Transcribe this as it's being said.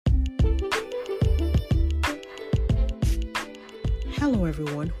Hello,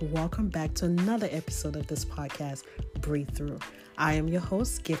 everyone. Welcome back to another episode of this podcast, Breathe Through. I am your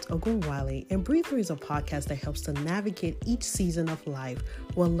host, Gift Ogunwale, and Breathe Through is a podcast that helps to navigate each season of life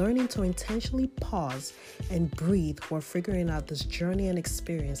while learning to intentionally pause and breathe while figuring out this journey and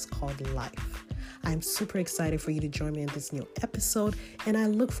experience called life. I'm super excited for you to join me in this new episode, and I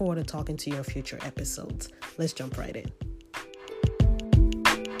look forward to talking to you in future episodes. Let's jump right in.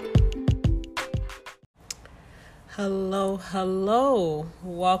 Hello.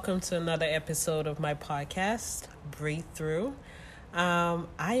 Welcome to another episode of my podcast, Breathe Through. I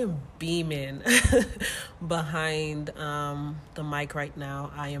am beaming behind the mic right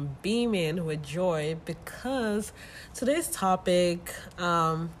now. I am beaming with joy because today's topic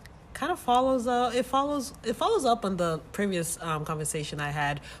kind of follows up on the previous conversation I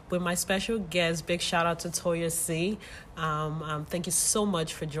had with my special guest. Big shout out to Toya C. Thank you so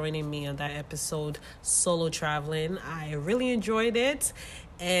much for joining me on that episode, Solo Traveling. I really enjoyed it,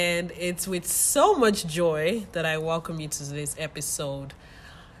 and it's with so much joy that I welcome you to today's episode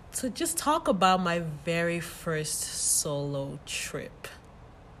to just talk about my very first solo trip,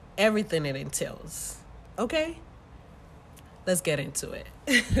 everything it entails. Okay, let's get into it.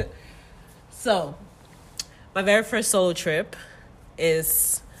 So, my very first solo trip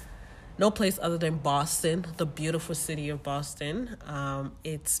is no place other than Boston, the beautiful city of Boston.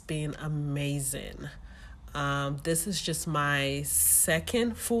 It's been amazing. This is just my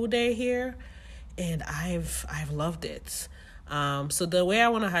second full day here, and I've loved it. So the way I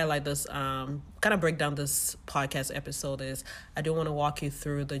want to highlight this, kind of break down this podcast episode is I do want to walk you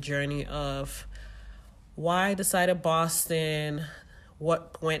through the journey of why I decided Boston,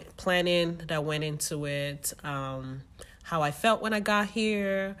 what went into it, how I felt when I got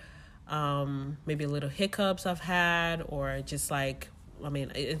here, maybe little hiccups I've had, or just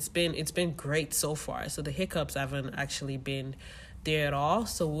it's been great so far. So the hiccups haven't actually been there at all.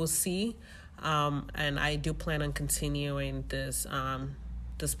 So we'll see. And I do plan on continuing this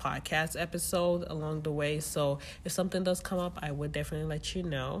podcast episode along the way. So if something does come up, I would definitely let you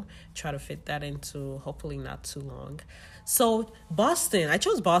know. Try to fit that into hopefully not too long. So Boston, I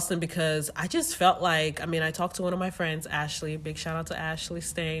chose Boston because I just felt like, I talked to one of my friends, Ashley. Big shout out to Ashley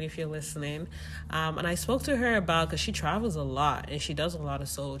Stain if you're listening. And I spoke to her because she travels a lot and she does a lot of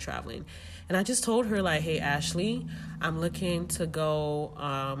solo traveling. And I just told her hey, Ashley, I'm looking to go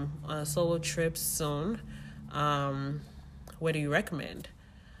on a solo trip soon. What do you recommend?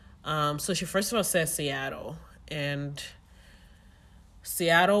 So she first of all said Seattle, and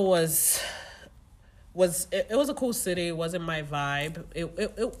Seattle was a cool city. It wasn't my vibe.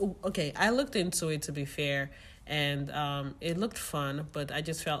 Okay, I looked into it, to be fair, and it looked fun, but I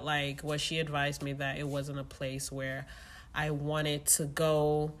just felt like what she advised me that it wasn't a place where I wanted to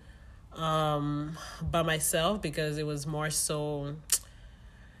go by myself, because it was more so,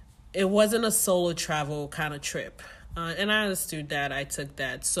 it wasn't a solo travel kind of trip. And I understood that. I took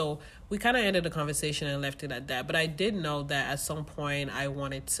that. So we kind of ended the conversation and left it at that. But I did know that at some point I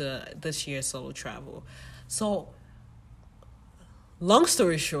wanted to this year solo travel. So long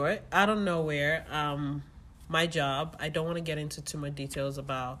story short, out of nowhere, my job, I don't want to get into too much details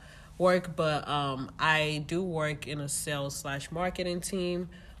about work, but I do work in a sales/marketing team,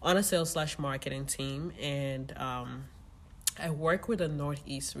 and I work with the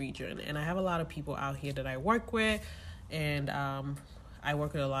Northeast region, and I have a lot of people out here that I work with, and I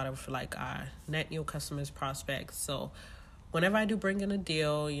work with a lot of net new customers, prospects. So whenever I do bring in a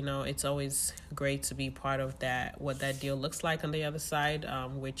deal, it's always great to be part of that, what that deal looks like on the other side,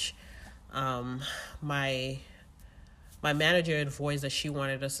 which my manager had voiced that she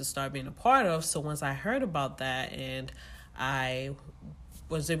wanted us to start being a part of. So once I heard about that and I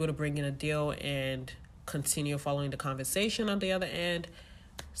was able to bring in a deal and continue following the conversation on the other end,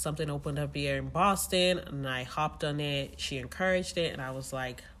 something opened up here in Boston, and I hopped on it. She encouraged it, and I was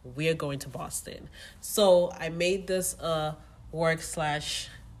like, we're going to Boston. So I made this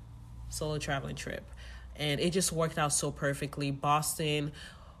work/solo traveling trip, and it just worked out so perfectly. Boston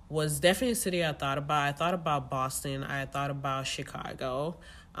was definitely a city I thought about. I thought about Boston. I thought about Chicago.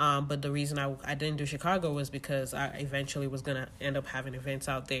 But the reason I didn't do Chicago was because I eventually was going to end up having events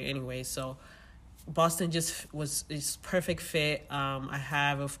out there anyway. So Boston just is perfect fit. I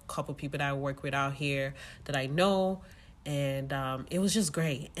have a couple people that I work with out here that I know, and it was just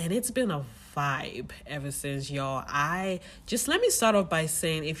great. And it's been a vibe ever since, y'all. Let me start off by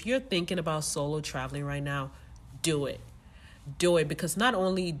saying, if you're thinking about solo traveling right now, do it, because not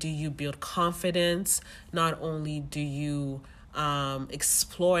only do you build confidence, not only do you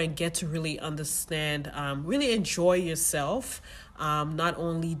explore and get to really understand, really enjoy yourself, Not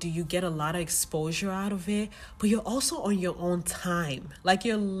only do you get a lot of exposure out of it, but you're also on your own time. Like,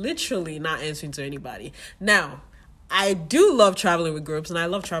 you're literally not answering to anybody. Now, I do love traveling with groups, and I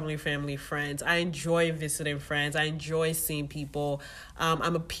love traveling with family, friends. I enjoy visiting friends. I enjoy seeing people.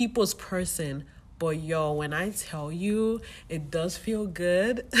 I'm a people's person. But yo, when I tell you, it does feel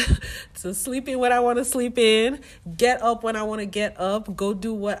good to sleep in when I want to sleep in, get up when I want to get up, go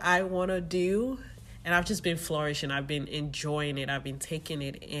do what I want to do. And I've just been flourishing. I've been enjoying it. I've been taking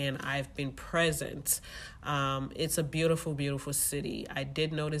it in. I've been present. It's a beautiful, beautiful city. I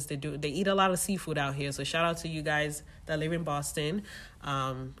did notice they eat a lot of seafood out here. So shout out to you guys that live in Boston.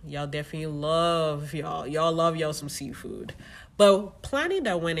 Y'all definitely love y'all some seafood. But planning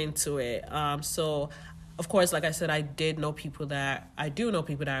that went into it. So of course, like I said, I do know people that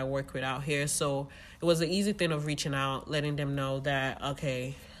I work with out here. So it was an easy thing of reaching out, letting them know that,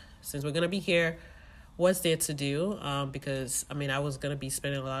 okay, since we're going to be here, what's there to do? Because, I was going to be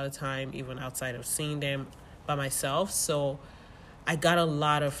spending a lot of time even outside of seeing them by myself. So I got a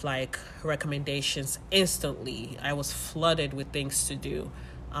lot of, recommendations instantly. I was flooded with things to do,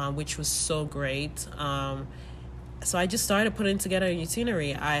 which was so great. So I just started putting together an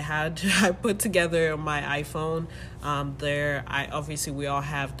itinerary. I put together my iPhone. Obviously we all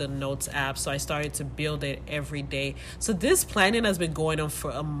have the Notes app, so I started to build it every day. So this planning has been going on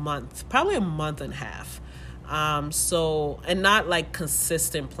for a month, probably a month and a half. And not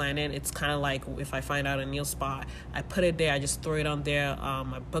consistent planning. It's kind of like if I find out a new spot, I put it there. I just throw it on there.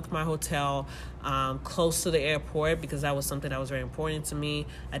 I booked my hotel close to the airport because that was something that was very important to me.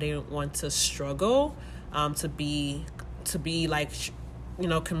 I didn't want to struggle to be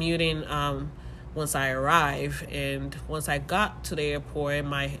commuting once I arrive. And once I got to the airport,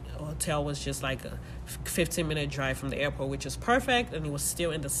 my hotel was just like a 15-minute drive from the airport, which is perfect, and it was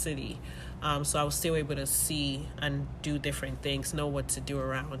still in the city. So I was still able to see and do different things, know what to do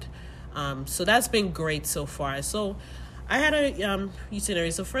around. So that's been great so far. So I had a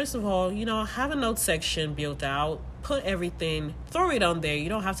itinerary. So first of all, have a note section built out. Put everything, throw it on there. You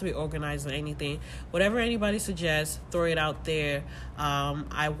don't have to be organized or anything. Whatever anybody suggests, throw it out there.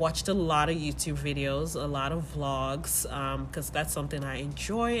 I watched a lot of YouTube videos, a lot of vlogs, because that's something I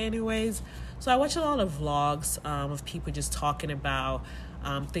enjoy anyways. So I watched a lot of vlogs of people just talking about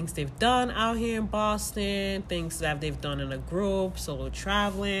things they've done out here in Boston, things that they've done in a group, solo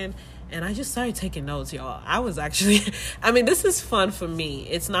traveling. And I just started taking notes, y'all. I was actually, this is fun for me.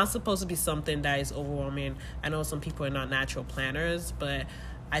 It's not supposed to be something that is overwhelming. I know some people are not natural planners, but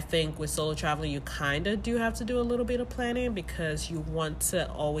I think with solo traveling, you kind of do have to do a little bit of planning because you want to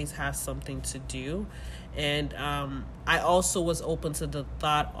always have something to do. And I also was open to the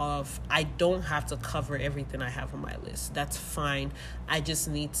thought of I don't have to cover everything I have on my list. That's fine. I just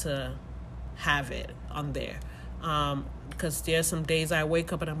need to have it on there. Because there's some days I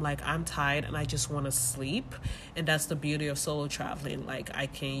wake up and I'm like, I'm tired and I just want to sleep. And that's the beauty of solo traveling.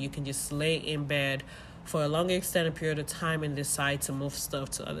 You can just lay in bed for a long extended period of time and decide to move stuff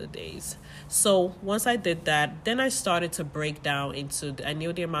to other days. So once I did that, then I started to break down I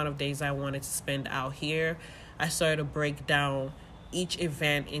knew the amount of days I wanted to spend out here. I started to break down each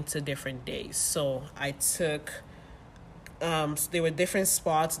event into different days. So I took there were different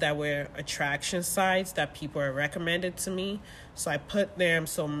spots that were attraction sites that people are recommended to me. So I put them.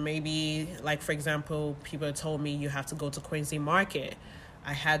 So maybe, for example, people told me you have to go to Quincy Market.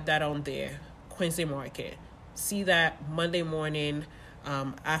 I had that on there, Quincy Market. See that Monday morning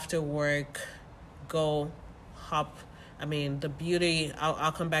after work, go hop. The beauty,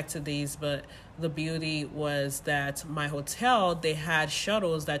 I'll come back to these, but the beauty was that my hotel, they had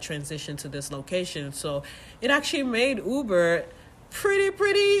shuttles that transitioned to this location. So it actually made Uber pretty,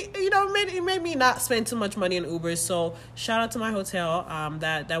 it made me not spend too much money in Uber. So shout out to my hotel.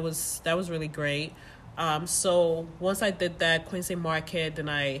 That was really great. So once I did that, Quincy Market, then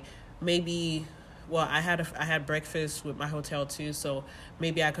I had breakfast with my hotel too, so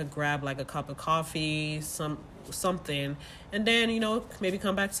maybe I could grab a cup of coffee, something, and then maybe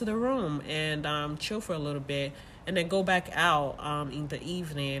come back to the room and chill for a little bit, and then go back out in the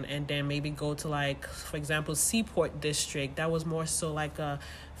evening, and then maybe go to for example, Seaport District. That was more so a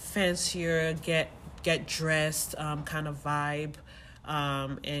fancier get dressed kind of vibe,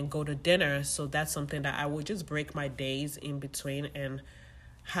 and go to dinner. So that's something that I would just break my days in between and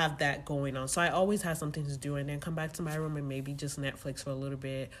have that going on. So I always have something to do, and then come back to my room and maybe just Netflix for a little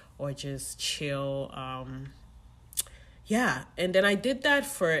bit or just chill. And then I did that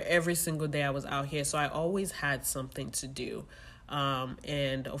for every single day I was out here. So I always had something to do.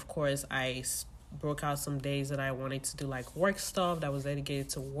 And of course I broke out some days that I wanted to do work stuff, that was dedicated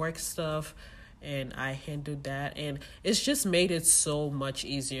to work stuff. and I handled that, and it's just made it so much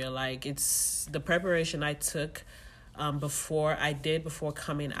easier. Like, it's the preparation I took before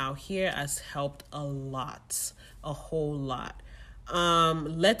coming out here has helped a whole lot.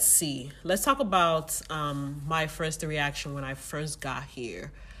 Let's see. Let's talk about my first reaction when I first got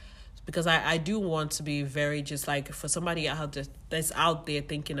here, because I do want to be very, just like, for somebody that's out there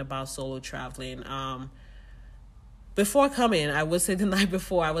thinking about solo traveling. Before coming, I would say the night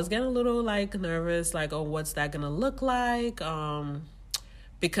before, I was getting a little like nervous, like, oh, what's that gonna look like?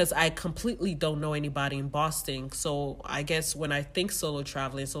 Because I completely don't know anybody in Boston. So I guess when I think solo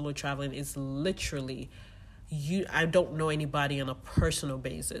traveling is literally I don't know anybody on a personal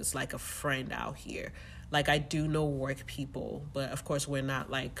basis, like a friend out here. Like, I do know work people, but of course we're not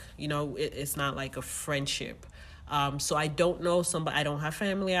like, it's not like a friendship. So I don't know somebody. I don't have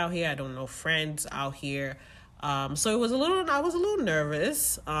family out here. I don't know friends out here. So I was a little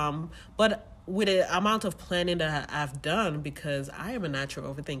nervous. But with the amount of planning that I've done, because I am a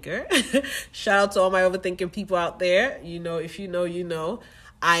natural overthinker. Shout out to all my overthinking people out there. If you know,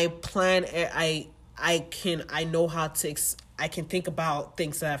 I plan. I know how to. I can think about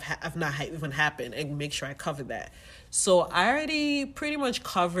things that have not even happened and make sure I cover that. So I already pretty much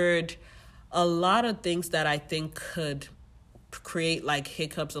covered a lot of things that I think could create like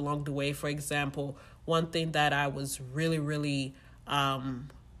hiccups along the way. For example, one thing that I was really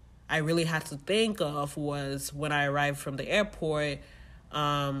I really had to think of was, when I arrived from the airport,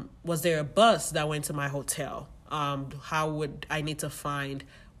 was there a bus that went to my hotel? How would I need to find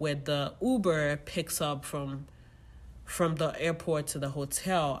where the Uber picks up from the airport to the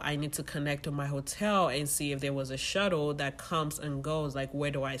hotel? I need to connect to my hotel and see if there was a shuttle that comes and goes. Like,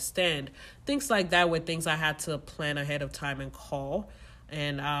 where do I stand? Things like that were things I had to plan ahead of time and call.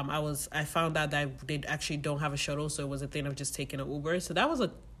 And I found out that they actually don't have a shuttle, so it was a thing of just taking an Uber. So that was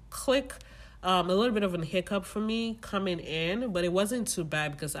a little bit of a hiccup for me coming in, but it wasn't too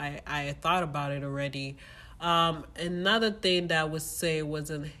bad because I thought about it already. Another thing that I would say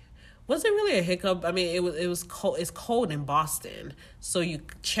wasn't really a hiccup. I mean, it was cold. It's cold in Boston, so you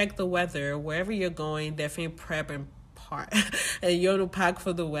check the weather wherever you're going. Definitely prep and part, and you want to pack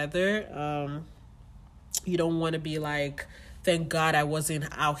for the weather. You don't want to be like, thank God I wasn't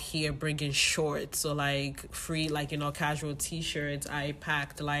out here bringing shorts or like free, like, casual t-shirts. I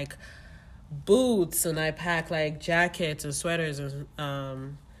packed like boots, and I packed like jackets and sweaters,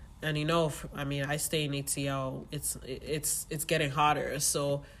 and I stay in ATL. It's getting hotter,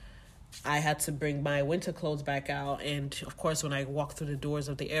 so I had to bring my winter clothes back out. And of course, when I walked through the doors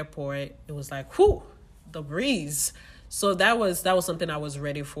of the airport, it was like, whoo, the breeze. So that was something I was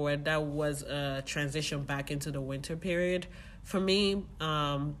ready for. That was a transition back into the winter period for me,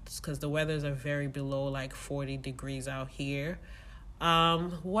 because the weathers are very below like 40 degrees out here.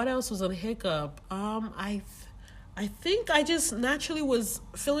 What else was a hiccup? I think I just naturally was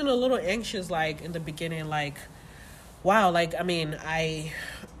feeling a little anxious, like in the beginning, like, wow, like, I mean, I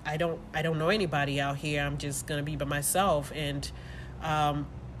don't know anybody out here. I'm just gonna be by myself, and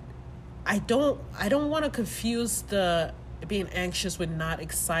I don't want to confuse the being anxious with not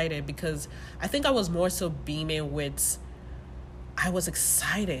excited, because I think I was more so beaming with, I was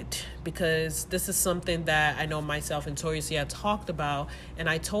excited because this is something that I know myself and Toricia had talked about, and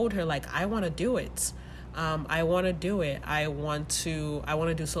I told her, like, I want to do it. I want to do it. I want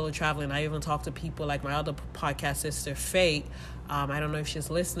to do solo traveling. I even talked to people like my other podcast sister, Faye. I don't know if she's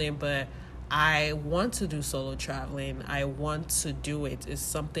listening, but I want to do solo traveling. I want to do it. It's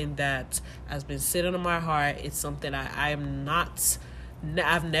something that has been sitting on my heart. It's something I've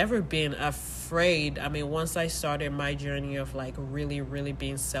never been afraid. I mean, once I started my journey of like really, really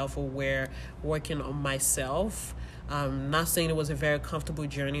being self-aware, working on myself, not saying it was a very comfortable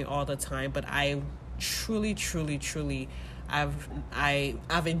journey all the time, but I truly,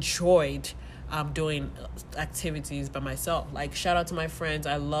 I've enjoyed doing activities by myself. Like, shout out to my friends.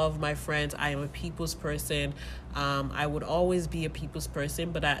 I love my friends. I am a people's person. I would always be a people's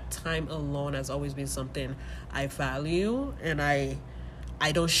person, but that time alone has always been something I value, and I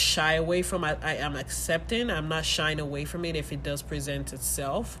don't shy away from. I am accepting. I'm not shying away from it if it does present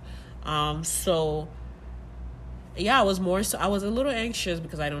itself. So yeah, I was a little anxious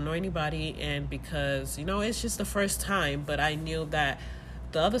because I don't know anybody, and because, it's just the first time, but I knew that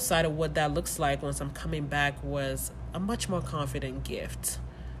the other side of what that looks like once I'm coming back was a much more confident gift.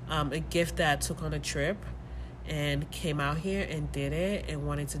 A gift that took on a trip and came out here and did it and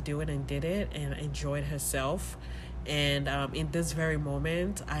wanted to do it and did it and enjoyed herself. And in this very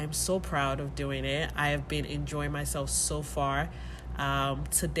moment, I am so proud of doing it. I have been enjoying myself so far.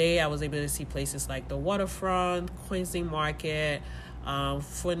 Today, I was able to see places like the waterfront, Queensland Market,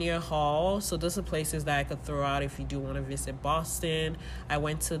 Fournier Hall. So those are places that I could throw out if you do want to visit Boston. I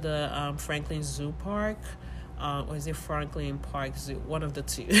went to the Franklin Zoo Park. Or is it Franklin Park Zoo? One of the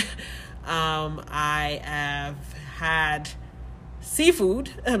two. I have had seafood.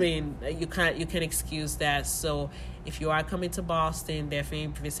 I mean, you can excuse that. So if you are coming to Boston, definitely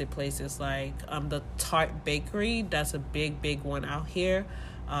visit places like the Tart Bakery. That's a big one out here.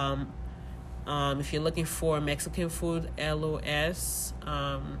 If you're looking for Mexican food, LOS.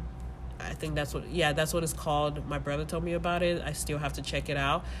 I think that's what it's called. My brother told me about it. I still have to check it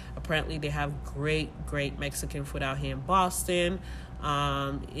out. Apparently they have great Mexican food out here in Boston.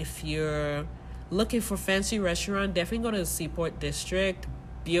 If you're looking for fancy restaurant, definitely go to the Seaport District.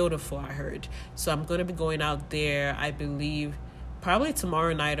 Beautiful, I heard. So I'm going to be going out there, I believe, probably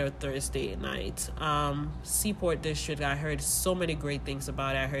tomorrow night or Thursday night. Seaport District, I heard so many great things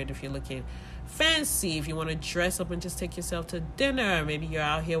about it. I heard if you're looking fancy, if you want to dress up and just take yourself to dinner, maybe you're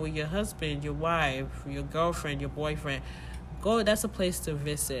out here with your husband, your wife, your girlfriend, your boyfriend, that's a place to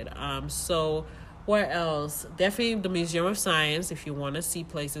visit. So where else? Definitely the Museum of Science. If you want to see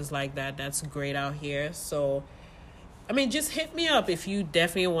places like that, that's great out here. So I mean, just hit me up if you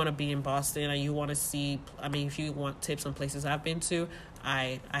definitely want to be in Boston and you want to see, if you want tips on places I've been to.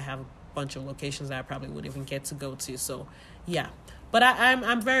 I have a bunch of locations that I probably wouldn't even get to go to. So yeah. But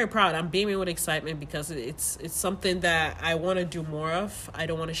I'm very proud. I'm beaming with excitement because it's something that I want to do more of. I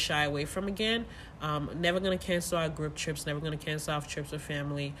don't want to shy away from again. Never going to cancel our group trips. Never going to cancel our trips with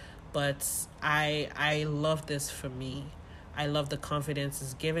family. But I love this for me. I love the confidence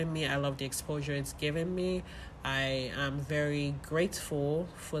it's given me. I love the exposure it's given me. I am very grateful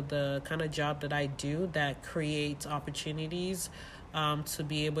for the kind of job that I do that creates opportunities to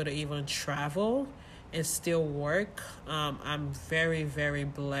be able to even travel and still work. I'm very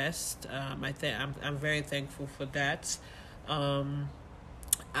blessed. I'm very thankful for that.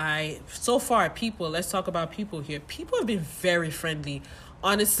 So far, let's talk about people here. People have been very friendly,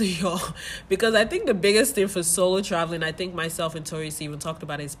 honestly, y'all, because I think the biggest thing for solo traveling, I think myself and Tori even talked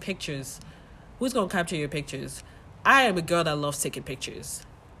about, is pictures. Who's gonna capture your pictures? I am a girl that loves taking pictures.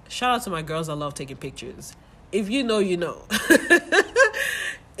 Shout out to my girls that love taking pictures. If you know, you know.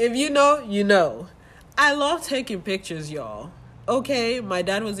 If you know, you know. I love taking pictures, y'all. Okay, my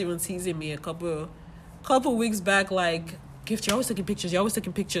dad was even teasing me a couple weeks back, like, Gift, you're always taking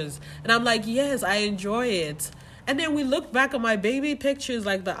pictures. And I'm like, yes, I enjoy it. And then we look back at my baby pictures,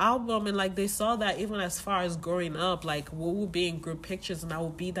 like the album, and like they saw that even as far as growing up, like we will be in group pictures and I will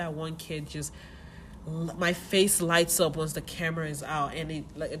be that one kid just, my face lights up once the camera is out. And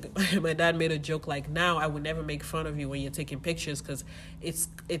my dad made a joke like, now I would never make fun of you when you're taking pictures because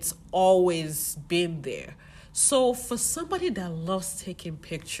it's always been there. So for somebody that loves taking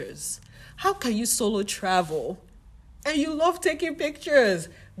pictures, how can you solo travel and you love taking pictures?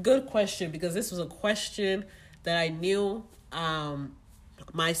 Good question, because this was a question that I knew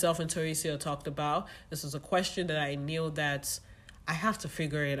myself and Teresa talked about. This was a question that I knew that I have to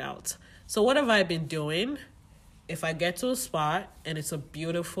figure it out. So what have I been doing? If I get to a spot and it's a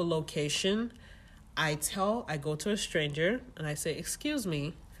beautiful location, I go to a stranger and I say, excuse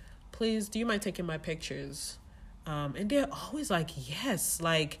me, please, do you mind taking my pictures? And they're always like, yes.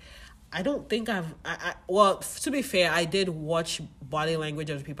 Like, I don't think well, to be fair, I did watch body language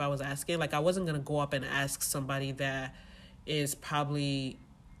of the people I was asking. Like, I wasn't going to go up and ask somebody that is probably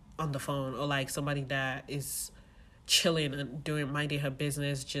on the phone, or like somebody that is chilling and minding her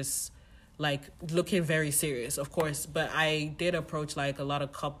business, just like looking very serious, of course. But I did approach like a lot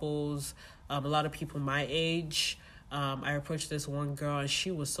of couples, a lot of people my age. I approached this one girl and she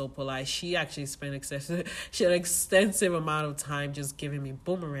was so polite. She actually spent an extensive amount of time just giving me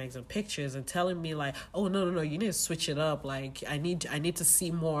boomerangs and pictures and telling me like, oh, no, you need to switch it up. Like, I need to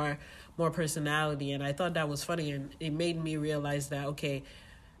see more personality. And I thought that was funny, and it made me realize that, okay,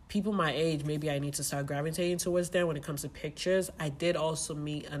 people my age, maybe I need to start gravitating towards them when it comes to pictures. I did also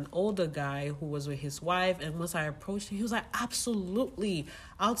meet an older guy who was with his wife, and once I approached him, he was like, absolutely,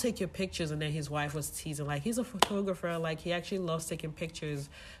 I'll take your pictures. And then his wife was teasing, like, he's a photographer, like, he actually loves taking pictures.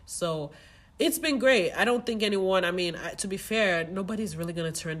 So it's been great. I don't think anyone, to be fair, nobody's really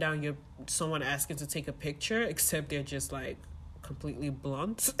going to turn down someone asking to take a picture, except they're just, like, completely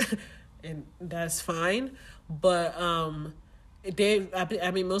blunt, and that's fine. But,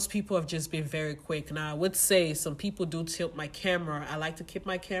 most people have just been very quick. Now, I would say some people do tilt my camera. I like to keep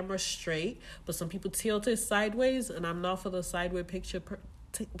my camera straight, but some people tilt it sideways, and I'm not for the sideways picture.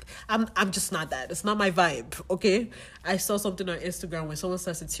 I'm just not that. It's not my vibe, okay? I saw something on Instagram when someone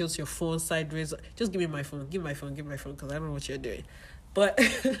starts to tilt your phone sideways. Just give me my phone, because I don't know what you're doing. But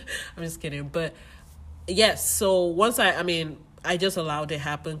I'm just kidding. But yes, so once I just allowed it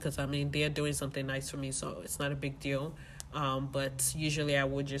happen because I mean they're doing something nice for me, so it's not a big deal. But usually I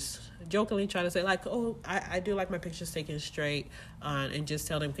would just jokingly try to say like, oh, I do like my pictures taken straight, and just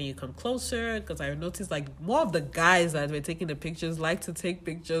tell them, can you come closer? Because I noticed like more of the guys that were taking the pictures like to take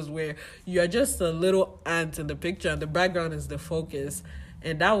pictures where you're just a little ant in the picture and the background is the focus.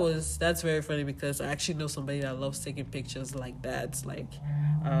 And that's very funny because I actually know somebody that loves taking pictures like that. Like,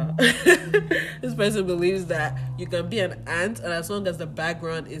 this person believes that you can be an ant, and as long as the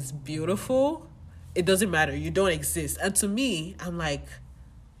background is beautiful, it doesn't matter. You don't exist. And to me, I'm like,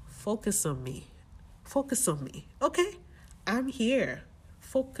 focus on me. Focus on me. Okay? I'm here.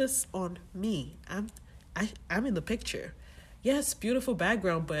 Focus on me. I'm in the picture. Yes, beautiful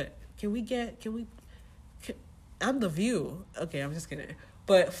background, but I'm the view. Okay, I'm just kidding.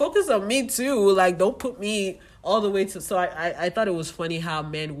 But focus on me too. Like, don't put me all the way to. So I thought it was funny how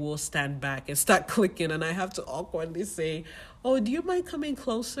men will stand back and start clicking, and I have to awkwardly say, "Oh, do you mind coming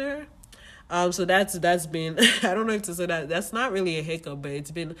closer?" So that's been I don't know if to say that that's not really a hiccup, but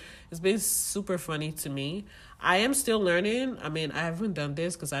it's been super funny to me. I am still learning. I mean, I haven't done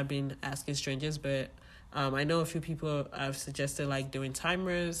this because I've been asking strangers, but I know a few people have suggested like doing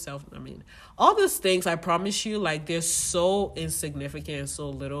timers, all these things. I promise you, like they're so insignificant and so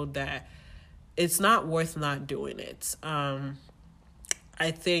little that it's not worth not doing it.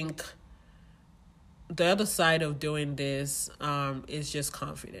 I think the other side of doing this is just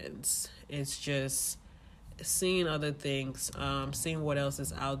confidence. It's just seeing other things, seeing what else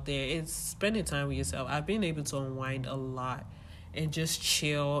is out there. It's spending time with yourself. I've been able to unwind a lot and just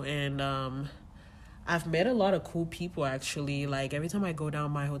chill, and I've met a lot of cool people actually. Like every time I go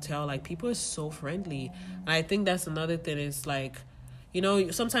down my hotel, like people are so friendly. And I think that's another thing is like,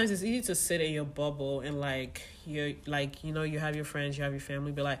 sometimes it's easy to sit in your bubble and like you're like, you have your friends, you have your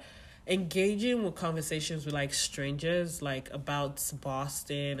family, but like engaging with conversations with like strangers like about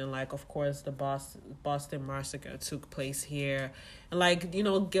Boston, and like of course the Boston massacre took place here, and like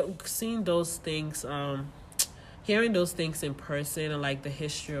seeing those things, hearing those things in person, and like the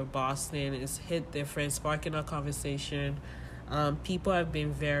history of Boston is hit different, sparking a conversation. People have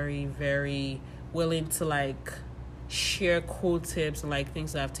been very, very willing to like share cool tips and like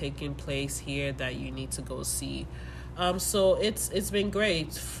things that have taken place here that you need to go see. So it's been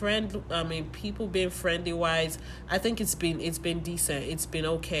great. People being friendly wise, I think it's been decent. It's been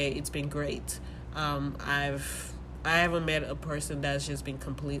okay. It's been great. I haven't met a person that's just been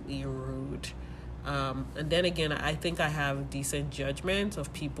completely rude. And then again, I think I have decent judgment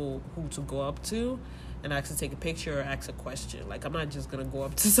of people who to go up to and actually take a picture or ask a question. Like, I'm not just gonna go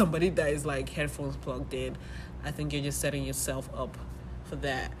up to somebody that is like headphones plugged in. I think you're just setting yourself up for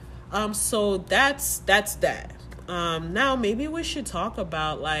that. So that's that. Now maybe we should talk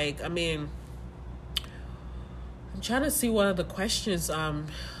about like, I'm trying to see what other questions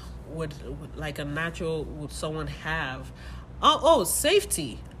would like a natural would someone have.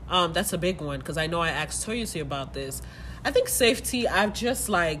 Safety. That's a big one because I know I asked Toyosi about this. I think safety, I've just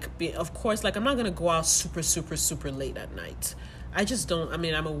of course, like I'm not gonna go out super, super, super late at night. I just don't.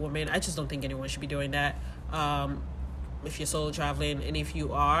 I'm a woman. I just don't think anyone should be doing that. If you're solo traveling, and if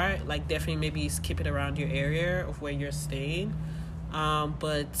you are, like definitely maybe keep it around your area of where you're staying.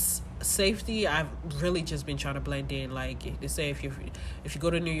 But safety, I've really just been trying to blend in. Like they say, if you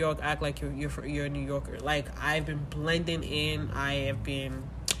go to New York, act like you're a New Yorker. Like I've been blending in.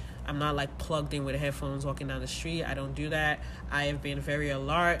 I'm not like plugged in with headphones walking down the street. I don't do that. I have been very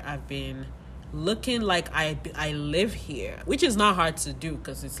alert. I've been looking like I live here, which is not hard to do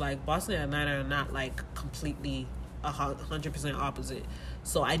because it's like Boston and Atlanta are not like completely 100% opposite.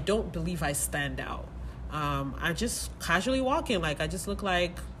 So I don't believe I stand out. I'm just casually walking. Like I just look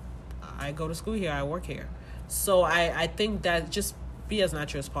like I go to school here. I work here. So I think that just be as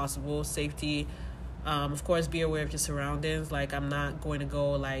natural as possible. Safety. Of course, be aware of your surroundings. Like I'm not going to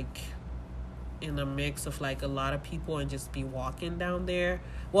go like in a mix of like a lot of people and just be walking down there.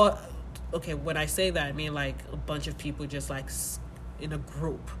 Well, okay, when I say that, I mean like a bunch of people just like in a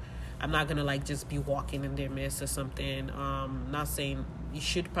group. I'm not gonna like just be walking in their midst or something. Not saying you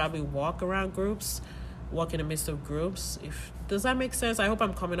should probably walk around groups, walk in the midst of groups. Does that make sense? I hope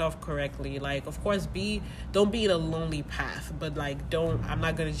I'm coming off correctly. Like, of course, don't be in a lonely path, but like I'm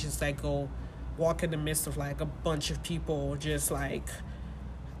not gonna just like go walk in the midst of like a bunch of people just like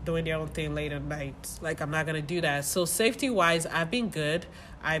doing their own thing late at night. Like I'm not gonna do that. So safety wise, I've been good.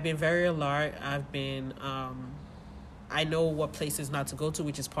 I've been very alert. I know what places not to go to,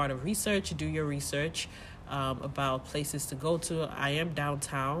 which is part of research. Do your research about places to go to. I am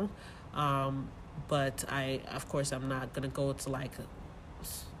downtown, but of course I'm not gonna go to like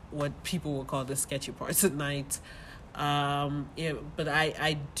what people would call the sketchy parts at night. But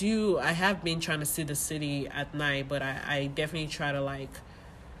I have been trying to see the city at night, but I definitely try to like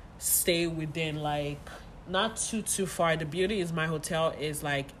stay within like not too far. The beauty is my hotel is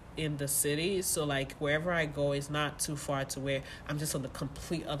like in the city, so like wherever I go is not too far to where I'm just on the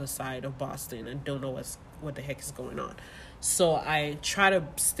complete other side of Boston and don't know what the heck is going on. So I try to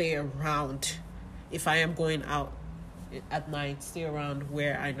stay around. If I am going out at night, stay around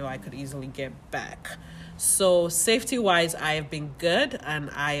where I know I could easily get back. So safety wise, I have been good, and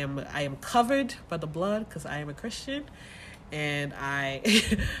I am covered by the blood because I am a Christian, and I'm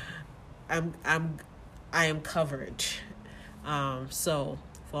I'm I am covered. So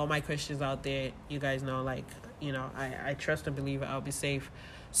for all my Christians out there, you guys know, like, I trust and believe I'll be safe.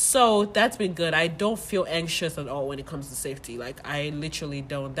 So that's been good. I don't feel anxious at all when it comes to safety. Like, I literally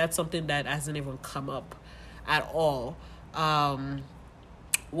don't. That's something that hasn't even come up at all.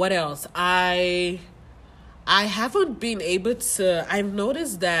 What else? I haven't been able to. I've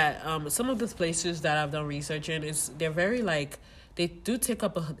noticed that some of the places that I've done research in they're very like they do take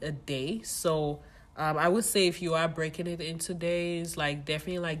up a day. So I would say if you are breaking it into days, like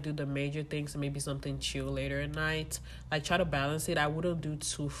definitely like do the major things and maybe something chill later at night. Like try to balance it. I wouldn't do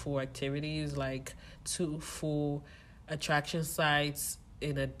two full activities, like two full attraction sites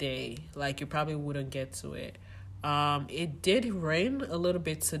in a day. Like you probably wouldn't get to it. It did rain a little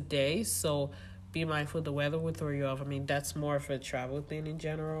bit today, so be mindful the weather will throw you off. I mean, that's more of a travel thing in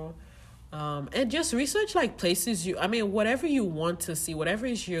general. And just research like places whatever you want to see, whatever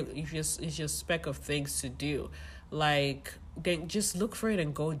is your spec of things to do, like then just look for it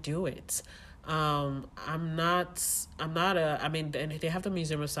and go do it. I'm not I mean, they have the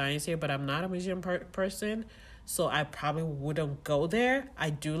Museum of Science here, but I'm not a museum person, so I probably wouldn't go there.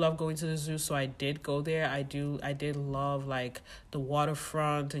 I do love going to the zoo, so I did go there. I did love like the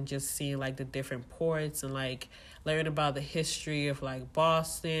waterfront and just seeing like the different ports and like learning about the history of like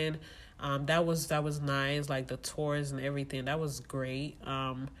Boston. That was nice, like the tours and everything. That was great.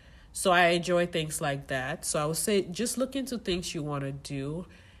 So I enjoy things like that. So I would say just look into things you want to do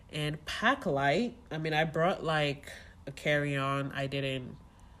and pack light. I mean, I brought like a carry-on. I didn't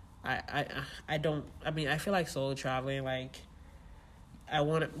I don't I mean, I feel like solo traveling, like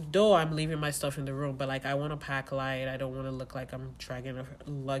though I'm leaving my stuff in the room, but like I want to pack light. I don't want to look like I'm dragging a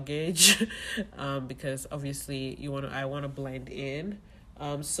luggage, because obviously I want to blend in.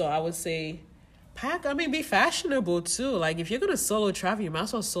 So I would say be fashionable too. Like if you're going to solo travel, you might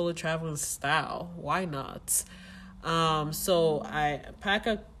as well solo travel in style. Why not? So I pack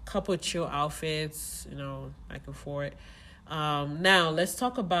a couple chill outfits, back and forth. Now let's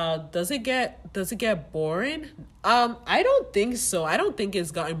talk about, does it get boring? I don't think so. I don't think it's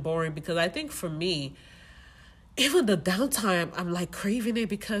gotten boring because I think for me, even the downtime, I'm like craving it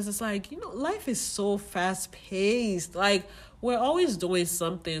because it's like, life is so fast paced. Like we're always doing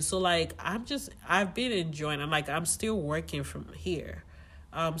something. So like, I've been enjoying, I'm still working from here.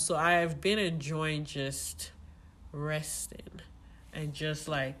 So I've been enjoying just resting and just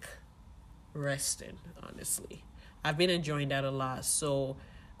like resting, honestly. I've been enjoying that a lot. So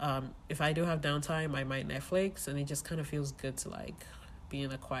if I do have downtime, I might Netflix, and it just kind of feels good to like be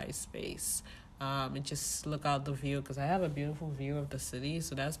in a quiet space. And just look out the view because I have a beautiful view of the city,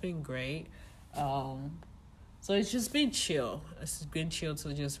 so that's been great. So it's just been chill. It's been chill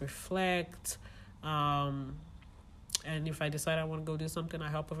to just reflect. And if I decide I want to go do something, I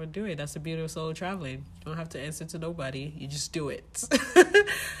help over do it. That's the beauty of solo traveling. You don't have to answer to nobody. You just do it.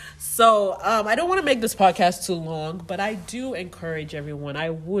 So I don't want to make this podcast too long, but I do encourage everyone.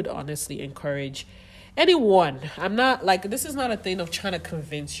 I would honestly encourage anyone. I'm not like, this is not a thing of trying to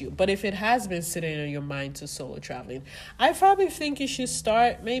convince you, but if it has been sitting in your mind to solo traveling, I probably think you should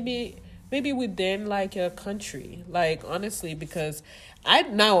start maybe within like your country, like honestly, because I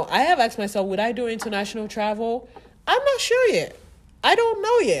have asked myself, would I do international travel? I'm not sure yet. I don't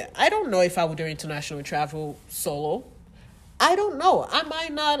know yet. I don't know if I would do international travel solo. I don't know.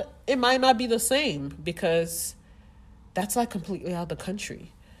 It might not be the same because that's like completely out of the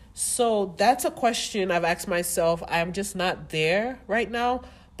country. So that's a question I've asked myself. I'm just not there right now,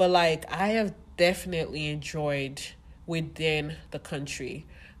 but like I have definitely enjoyed within the country.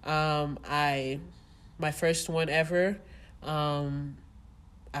 My first one ever. I'm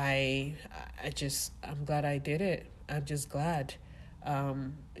glad I did it. I'm just glad.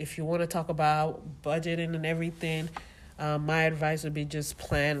 If you want to talk about budgeting and everything, my advice would be just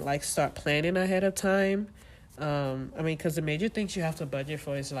start planning ahead of time. Because the major things you have to budget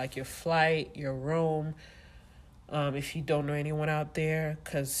for is like your flight, your room. If you don't know anyone out there,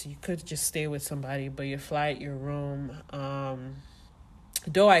 because you could just stay with somebody, but your flight, your room,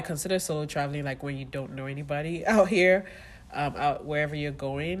 Though I consider solo traveling like when you don't know anybody out here, out wherever you're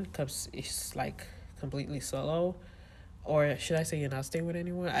going, because it's like completely solo. Or should I say you're not staying with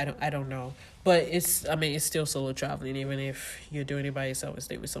anyone? I don't know. But it's still solo traveling, even if you're doing it by yourself and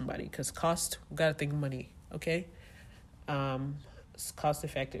stay with somebody. Because cost, we gotta think money, okay? It's cost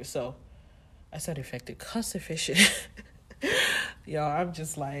effective. So I said effective, cost efficient. Yo, I'm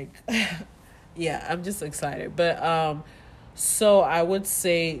just like, yeah, I'm just excited. But so I would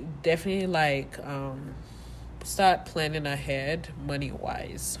say definitely like start planning ahead money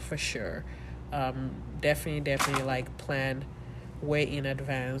wise for sure. Definitely like plan way in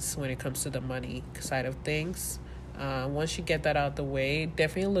advance when it comes to the money side of things. Once you get that out the way,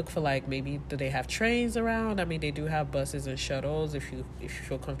 definitely look for like maybe do they have trains around? I mean, they do have buses and shuttles if you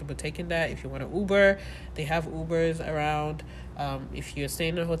feel comfortable taking that. If you want to Uber, they have Ubers around. If you're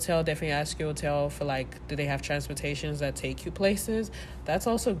staying in a hotel, definitely ask your hotel for like do they have transportations that take you places. That's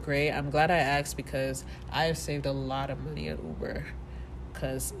also great. I'm glad I asked because I have saved a lot of money at Uber.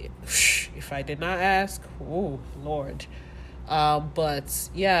 Because if I did not ask, oh Lord. But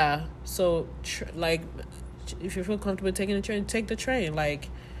yeah, so like if you feel comfortable taking the train, take the train. Like,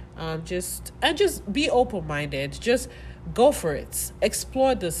 just be open minded. Just go for it.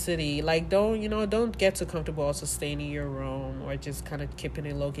 Explore the city. Like, don't get too comfortable also staying in your room or just kind of keeping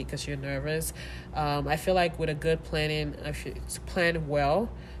it low key because you're nervous. I feel like with a good planning, if it's planned well,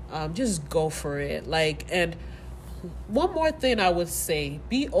 just go for it. Like, and one more thing I would say,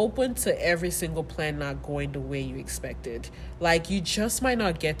 be open to every single plan not going the way you expected. Like, you just might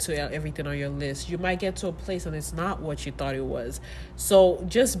not get to everything on your list. You might get to a place and it's not what you thought it was. So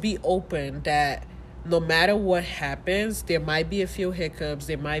just be open that no matter what happens, there might be a few hiccups.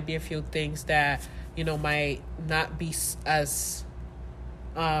 There might be a few things that, might not be as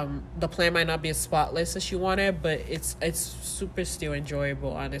the plan might not be as spotless as you wanted, but it's super still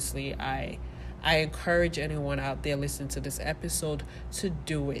enjoyable. Honestly, I encourage anyone out there listening to this episode to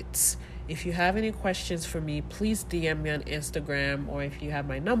do it. If you have any questions for me, please DM me on Instagram, or if you have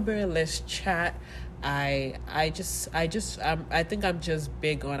my number, let's chat. I think I'm just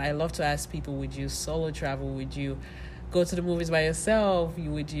big on, I love to ask people, would you solo travel? Would you go to the movies by yourself?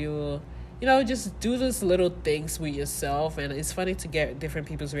 Would you just do those little things with yourself? And it's funny to get different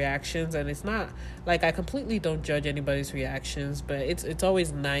people's reactions, and it's not like I completely don't judge anybody's reactions, but it's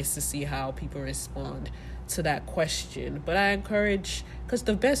always nice to see how people respond to that question. But I encourage, because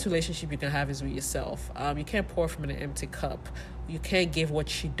the best relationship you can have is with yourself. You can't pour from an empty cup. You can't give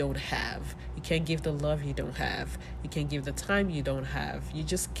what you don't have. You can't give the love you don't have. You can't give the time you don't have. You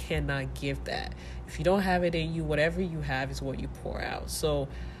just cannot give that. If you don't have it in you, whatever you have is what you pour out. So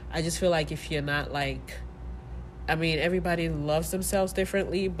I just feel like if you're not like, I mean, everybody loves themselves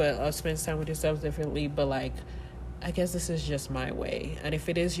differently, but spends time with yourselves differently. But like, I guess this is just my way. And if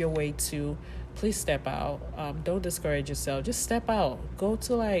it is your way too, please step out. Don't discourage yourself. Just step out. Go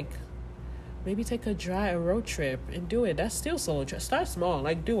to like, maybe take a road trip and do it. That's still solo trip. Start small.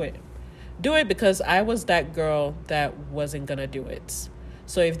 Like, do it. Do it, because I was that girl that wasn't going to do it.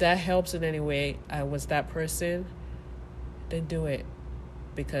 So if that helps in any way, I was that person, then do it.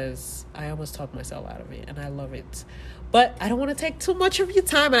 Because I almost talked myself out of it and I love it. But I don't want to take too much of your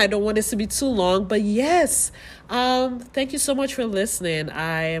time and I don't want this to be too long. But yes, thank you so much for listening.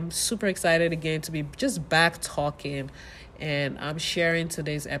 I am super excited again to be just back talking, and I'm sharing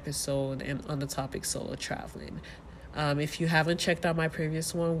today's episode and on the topic solo traveling. If you haven't checked out my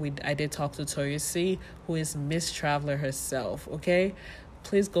previous one, I did talk to Toya C, who is Miss Traveler herself, okay?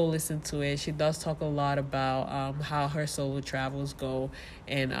 Please go listen to it. She does talk a lot about how her solo travels go,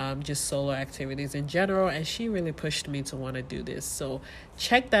 and just solo activities in general. And she really pushed me to want to do this. So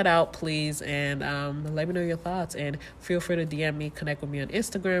check that out, please. And let me know your thoughts. And feel free to DM me, connect with me on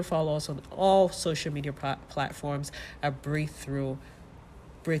Instagram. Follow us on all social media platforms at Breathe Through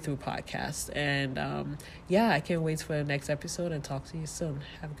Podcast. And yeah, I can't wait for the next episode and talk to you soon.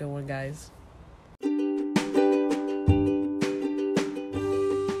 Have a good one, guys.